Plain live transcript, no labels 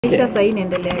Maisha sasa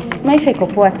inaendeleaje? Maisha iko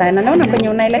poa sana. Naona kwenye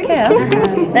unaelekea.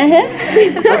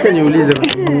 Acha niulize kwa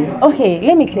sababu. Okay,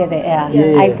 let me clear the air.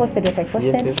 I posted what I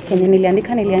posted. Yes. Kenya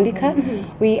niliandika.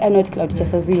 We are not cloud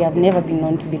chasers. We have never been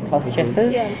known to be cloud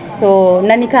chasers. So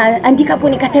na nikaandika hapo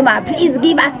nikasema please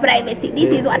give us privacy.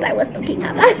 This is what I was talking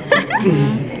about.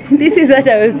 This is what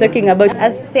I was talking about.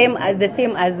 The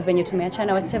same as venye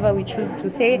tumeachana, whatever we choose to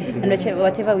say and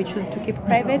whatever we choose to keep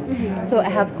private. So I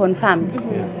have confirmed.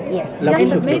 Yes.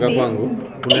 Kutoka kwangu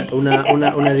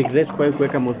una regret kwa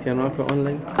kuweka mahusiano wako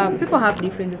online? People have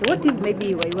differences. What if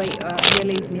maybe why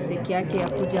realize mistake yake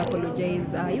akuja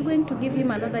apologize? Are you going to give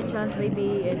him another chance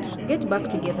maybe and get back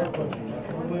together?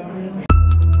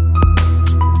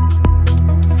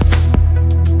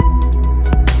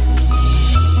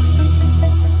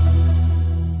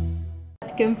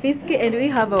 And we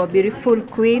have our beautiful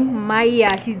queen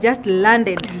Marya. She's just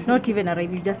landed, not even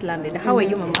arrived, you just landed. How are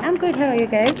you, Mama? I'm good. How are you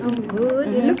guys? I'm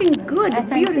good. You're looking good.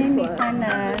 Beautiful.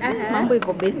 Mambo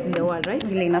iko best in the world, right?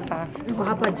 Vile inafaa. Tuko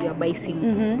hapa juu ya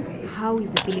Simu. How is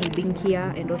the feeling being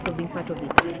here and also being part of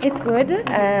it? It's good.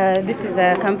 This is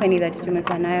a company that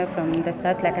tumekuwa nayo from the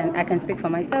start. Like I can speak for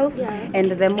myself.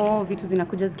 And the more vitu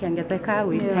zinakuja zikiongezeka,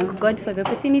 we thank God for the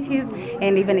opportunities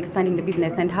and even expanding the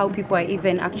business and how people are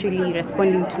even actually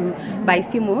responding to by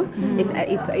Simu.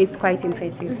 It's quite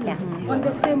impressive. On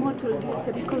the same hotel,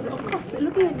 because of course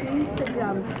looking at your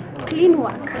Instagram, clean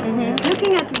work.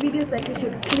 Looking at videos that you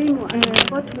should clean work.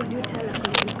 What would you tell a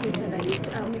content creator that is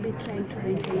maybe trying to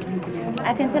venture into this?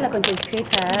 I can tell a content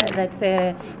creator that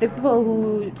the people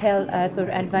who tell us or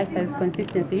advise us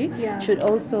consistency should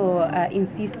also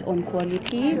insist on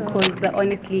quality, because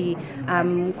honestly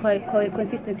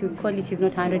consistency with quality is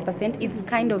not 100%. It's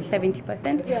kind of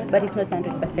 70%, but it's not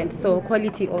 100%. So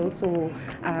quality also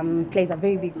plays a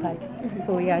very big part.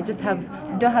 So yeah,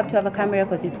 don't have to have a camera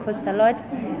because it costs a lot.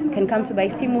 You can come to buy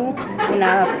Simu,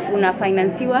 una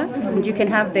financiwa, and you can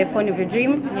have the phone of your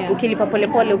dream. Ukilipa pole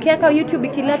pole, ukiweka YouTube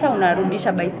ikileta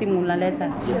unarudisha buy Simu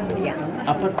unaleta.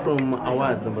 Apart from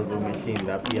awards ambazo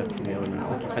umeshinda, pia tumeona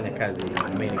ukifanya kazi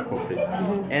na main corporates.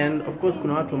 And of course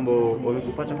kuna watu ambao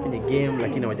wamekupata kwenye game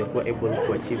lakini hawajakuwa able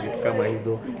to achieve vitu kama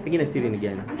hizo. Pengine siri ni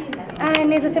gani?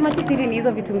 Naweza sema tu siri ni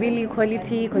hizo vitu mbili: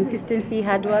 quality, consistency,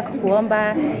 hard work, kuomba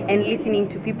and listening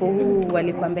to people who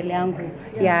walikuwa mbele yangu.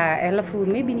 Alafu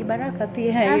maybe ni baraka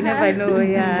pia, you never know.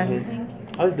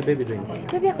 How is the baby doing?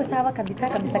 Baby yako sawa kabisa.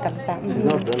 She's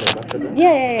not brand ambassador?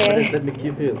 Yeah. How does that make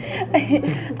you feel?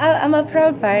 I'm a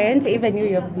proud parent. Even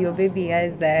your baby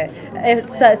has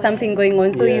something going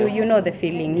on, so you know the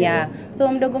feeling. So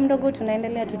mdogo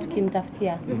tunaendelea tu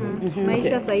tukimtafutia.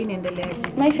 Maisha sasa inaendeleaje?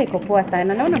 Maisha iko poa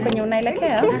sana. Naona kwenye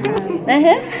unaelekea.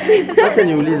 Acha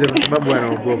niulize kwa sababu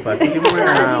anaogopa.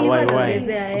 Tulimwona YY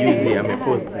juzi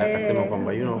amepost na akasema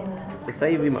kwamba sasa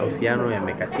hivi mahusiano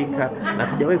yamekatika na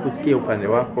tujawahi kusikia upande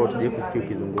wako, tujawahi kusikia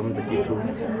ukizungumza kitu.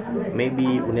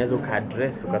 Maybe unaweza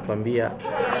ukaadress ukatuambia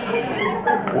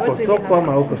uko soko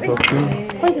ama uko soko?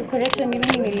 Point of correction,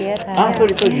 mimi nilieka.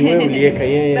 Sorry, wewe ulieka.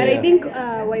 But I think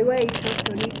YY talked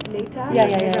on it later.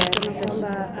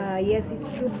 Yes, it's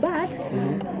true, but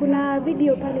kuna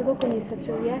video pale kwenye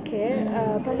story yake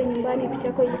pale nyumbani, picha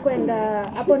yako ilikuwa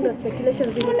hapo ndo speculations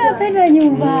zilikuwa. Unapenda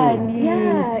nyumbani.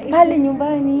 Pale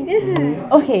nyumbani.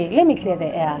 Okay, let me clear the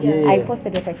air. I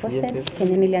posted what I posted.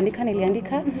 Kenya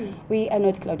niliandika. We are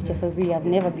not cloud chasers. We have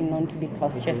never been known to be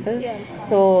cloud chasers.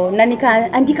 So na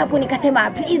nikaandika hapo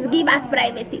nikasema please give us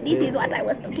privacy. This is what I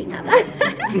was talking about.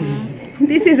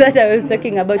 This is what I was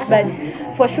talking about. But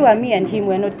for sure, me and him,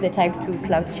 we're not the type to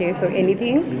cloud chase or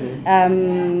anything.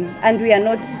 And we're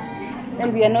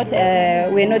not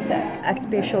a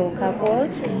special couple.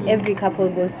 Every couple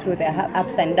goes through their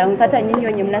ups and downs. Hata nyinyi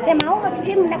wenye mnasema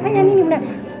sijui mnafanya nini,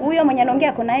 huyo mwenye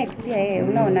anaongea kuna ex pia yeye,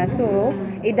 unaona. So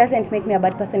it doesn't make me a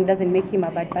bad person, it doesn't make him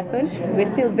a bad person.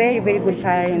 We're still very, very good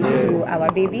parents to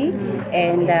our baby.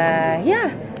 And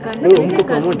Mko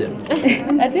pamoja?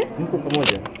 Ati? Mko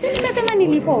pamoja? Nimesema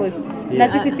nilipost.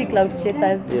 Na sisi si cloud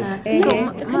chasers.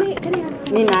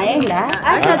 Ninaenda.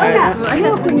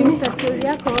 Acha kwenye story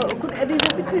yako, there's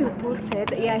a picture you posted.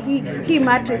 He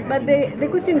mattress, but the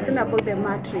question is not about the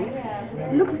mattress.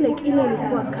 Looks like ile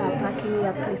ilikuwa car parking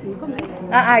ya place mko.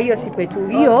 Hiyo si kwetu.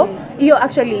 Hiyo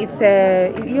actually it's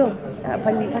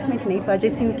apartment inaitwa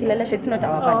Jetsin Kilelesha. It's not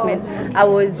our apartment. I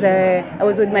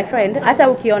was with my friend. Hata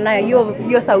ukiona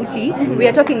hiyo sauti, we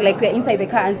are talking like we are inside the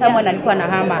car and someone alikuwa na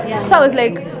hama. So I was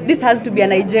like, this has to be a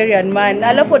Nigerian man.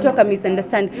 Alafu watu waka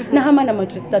misunderstand. Na hama na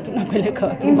mattress tatu napeleka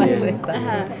wapi mattress tatu.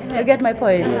 You get my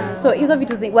point? So hizo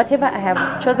vitu whatever I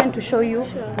have chosen to show you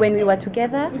when we were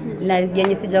together, na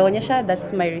yenye sijaonyesha,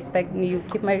 that's my respect. You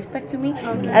keep my respect to me.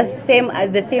 As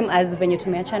the same as venye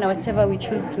tumeachana, whatever we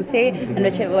choose to say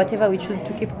and whatever we choose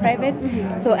to keep private.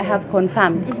 So I have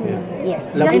confirmed. Yes.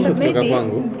 Lakini kutoka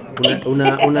kwangu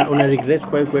una regret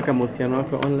kwa kuweka mahusiano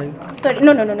wako online? Sorry,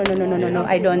 no,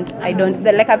 I don't.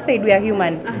 Like I've said, we are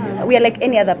human. We are like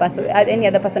any other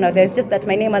person out there. It's just that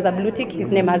my name has a blue tick, his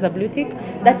name has a blue tick.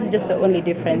 That is just the only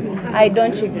difference. I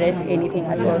don't regret anything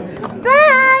at all.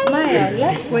 Bye. Maya,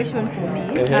 last question for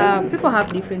me. People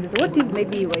have differences. What if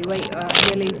maybe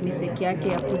realize mistake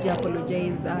yake akuja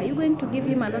apologize? Are you going to give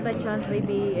him another chance,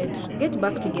 maybe, and get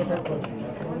back together?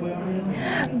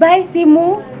 Bye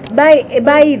Simu,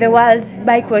 bye the world,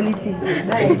 bye quality.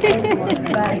 Bye.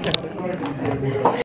 Bye.